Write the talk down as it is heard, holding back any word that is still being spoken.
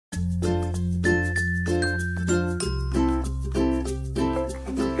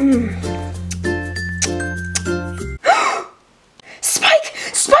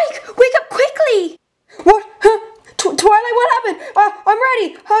Spike! Wake up quickly! What? Huh? Twilight, what happened? I'm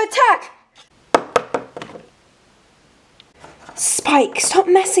ready! Attack! Spike, stop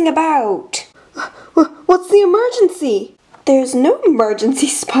messing about! What's the emergency? There's no emergency,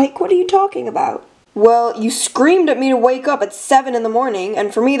 Spike. What are you talking about? Well, you screamed at me to wake up at 7 in the morning,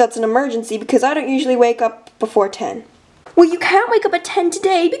 and for me that's an emergency because I don't usually wake up before 10. Well, you can't wake up at 10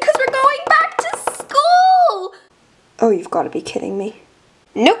 today because we're going back to school! Oh, you've got to be kidding me.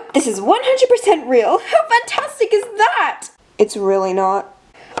 Nope, this is 100% real. How fantastic is that? It's really not.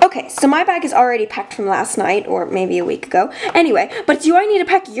 Okay, so my bag is already packed from last night, or maybe a week ago. Anyway, but do I need to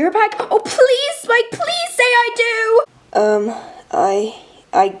pack your bag? Oh, please, Spike, please say I do!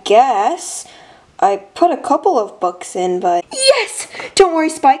 I guess. I put a couple of books in, but... Yes! Don't worry,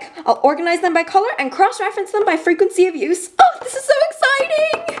 Spike. I'll organize them by color and cross-reference them by frequency of use. Oh, this is so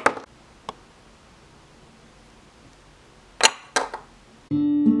exciting!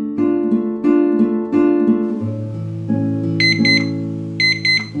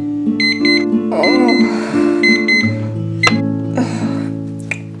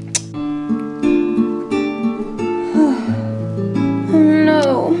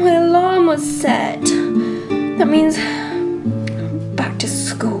 Set. That means I'm back to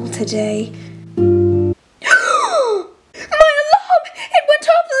school today. My alarm! It went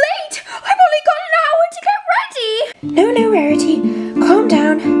off late! I've only got an hour to get ready! No, Rarity. Calm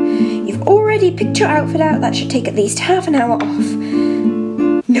down. You've already picked your outfit out. That should take at least half an hour off.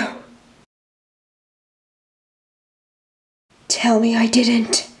 No. Tell me I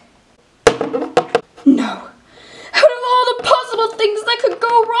didn't. No. Things that could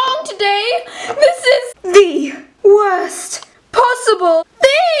go wrong today. This is the worst possible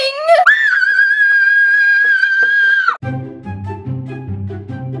thing.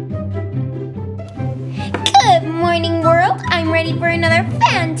 Good morning, world. I'm ready for another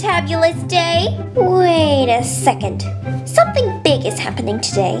fantabulous day. Wait a second. Something big is happening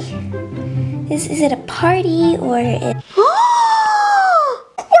today. Is it a party or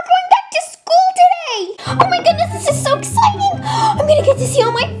Oh my goodness, this is so exciting! I'm gonna get to see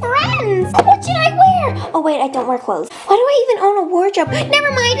all my friends! What should I wear? Oh wait, I don't wear clothes. Why do I even own a wardrobe?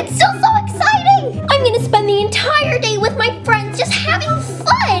 Never mind, it's still so exciting! I'm gonna spend the entire day with my friends just having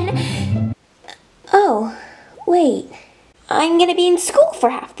fun! Oh, wait. I'm gonna be in school for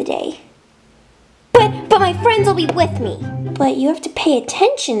half the day. But my friends will be with me. But you have to pay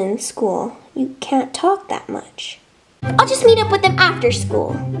attention in school. You can't talk that much. I'll just meet up with them after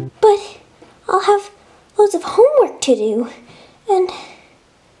school. But I'll have loads of homework to do, and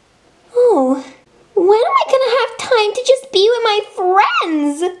oh, when am I gonna have time to just be with my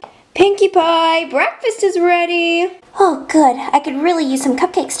friends? Pinkie Pie, breakfast is ready. Oh good, I could really use some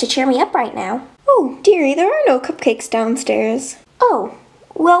cupcakes to cheer me up right now. Oh dearie, there are no cupcakes downstairs. Oh,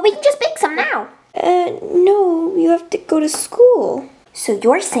 well we can just bake some now. No, you have to go to school. So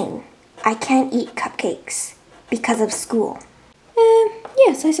you're saying I can't eat cupcakes because of school?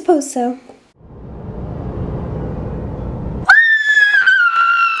 Yes, I suppose so.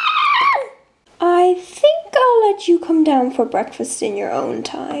 I think I'll let you come down for breakfast in your own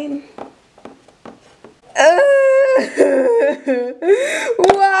time.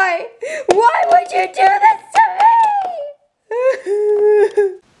 Why? Why would you do this to me?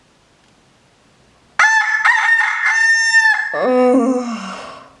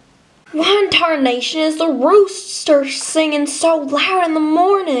 Why in tarnation is the rooster singing so loud in the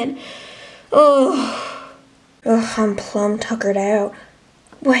morning? I'm plumb tuckered out.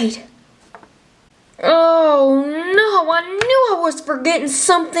 Wait. Oh no, I knew I was forgetting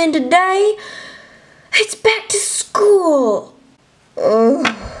something today. It's back to school.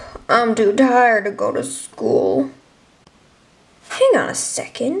 I'm too tired to go to school. Hang on a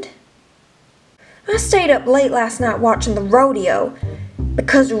second. I stayed up late last night watching the rodeo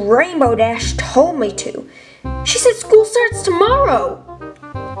because Rainbow Dash told me to. She said school starts tomorrow.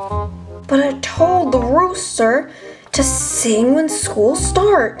 But I told the rooster to sing when school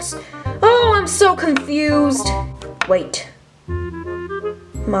starts. Oh, I'm so confused. Wait.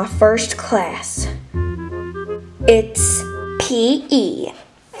 My first class. It's PE,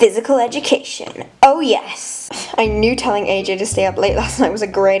 physical education. Oh yes. I knew telling AJ to stay up late last night was a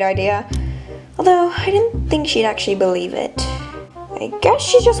great idea. Although I didn't think she'd actually believe it. I guess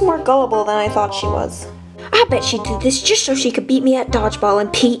she's just more gullible than I thought she was. I bet she did this just so she could beat me at dodgeball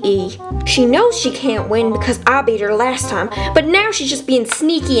and PE. She knows she can't win because I beat her last time, but now she's just being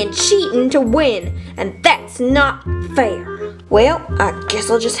sneaky and cheating to win, and that's not fair. Well, I guess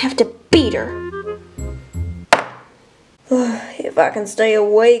I'll just have to beat her. If I can stay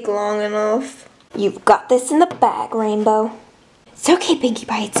awake long enough. You've got this in the bag, Rainbow. It's okay, Pinkie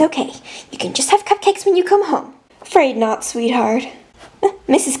Pie, it's okay. You can just have cupcakes when you come home. Afraid not, sweetheart.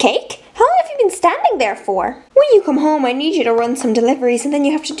 Mrs. Cake? How long have you been standing there for? When you come home, I need you to run some deliveries, and then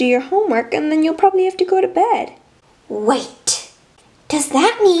you have to do your homework, and then you'll probably have to go to bed. Wait. Does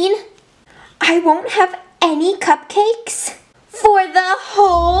that mean I won't have any cupcakes for the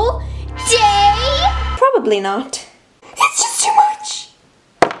whole day? Probably not. It's just too much.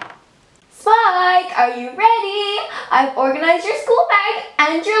 Spike, are you ready? I've organized your school bag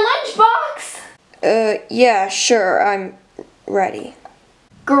and your lunchbox. Yeah, sure, I'm ready.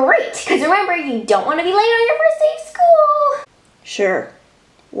 Great, because remember, you don't want to be late on your first day of school. Sure,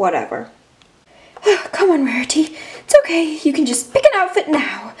 whatever. Come on, Rarity. It's okay, you can just pick an outfit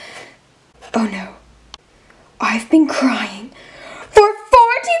now. Oh no. I've been crying for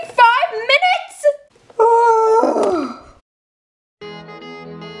 45 minutes! Oh.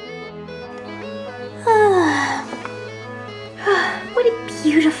 What a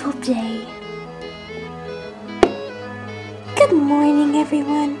beautiful day. Good morning,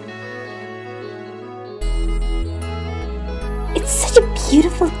 everyone. It's such a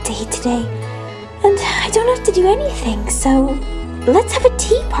beautiful day today, and I don't have to do anything, so let's have a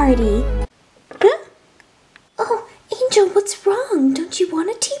tea party. Huh? Oh, Angel, what's wrong? Don't you want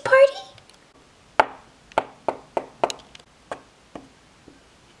a tea party?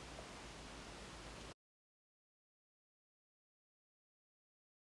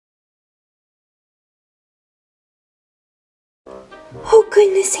 Oh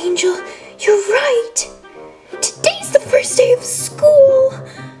goodness, Angel, you're right. Today's the first day of school.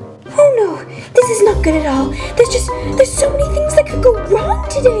 Oh no, this is not good at all. There's so many things that could go wrong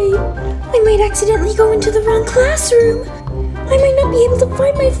today. I might accidentally go into the wrong classroom. I might not be able to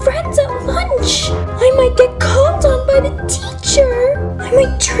find my friends at lunch. I might get called on by the teacher. I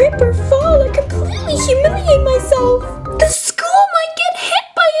might trip or fall or completely humiliate myself. The school might get hit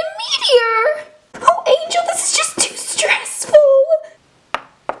by a meteor. Oh, Angel, this is just too stressful.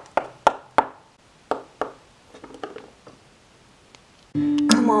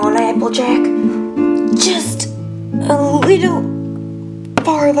 Come on, Applejack. Just a little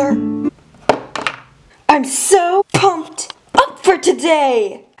farther. I'm so pumped up for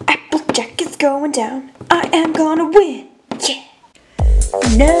today. Applejack is going down. I am gonna win. Yeah.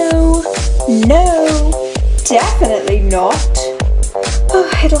 No, definitely not.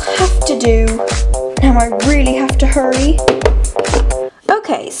 Oh, it'll have to do. Now I really have to hurry.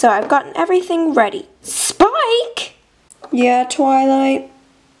 Okay, so I've gotten everything ready. Spike! Yeah, Twilight?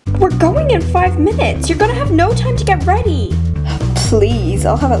 We're going in 5 minutes. You're gonna have no time to get ready. Please,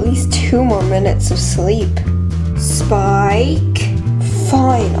 I'll have at least 2 more minutes of sleep. Spike?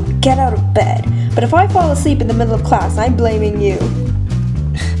 Fine, I'll get out of bed. But if I fall asleep in the middle of class, I'm blaming you.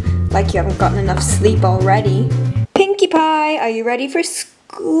 Like you haven't gotten enough sleep already. Pinkie Pie, are you ready for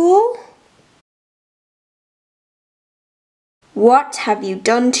school? What have you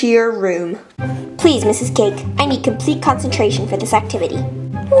done to your room? Please, Mrs. Cake, I need complete concentration for this activity.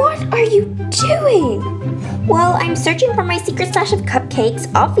 What are you doing? Well, I'm searching for my secret stash of cupcakes,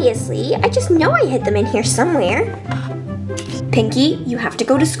 obviously. I just know I hid them in here somewhere. Pinkie, you have to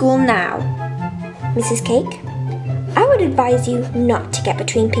go to school now. Mrs. Cake, I would advise you not to get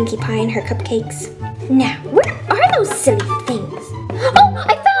between Pinkie Pie and her cupcakes. Now, where are those silly things? Oh,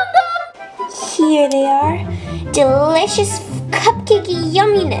 I found them! Here they are. Delicious cupcakey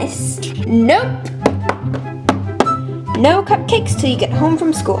yumminess. Nope. No cupcakes till you get home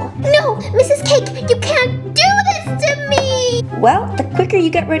from school. No, Mrs. Cake, you can't do this to me! Well, the quicker you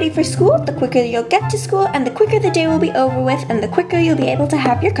get ready for school, the quicker you'll get to school, and the quicker the day will be over with, and the quicker you'll be able to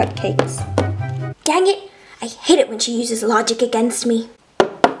have your cupcakes. Dang it, I hate it when she uses logic against me.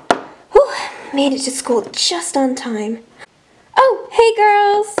 Whew, made it to school just on time. Oh, hey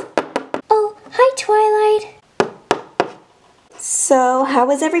girls! Oh, hi Twilight. So, how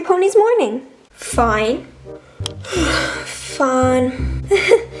was every pony's morning? Fine. Fun.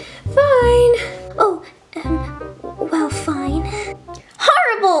 Fine. Oh, well, fine.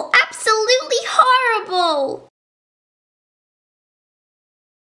 Horrible! Absolutely horrible!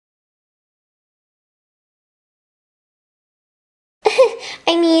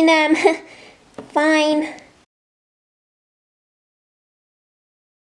 I mean, fine.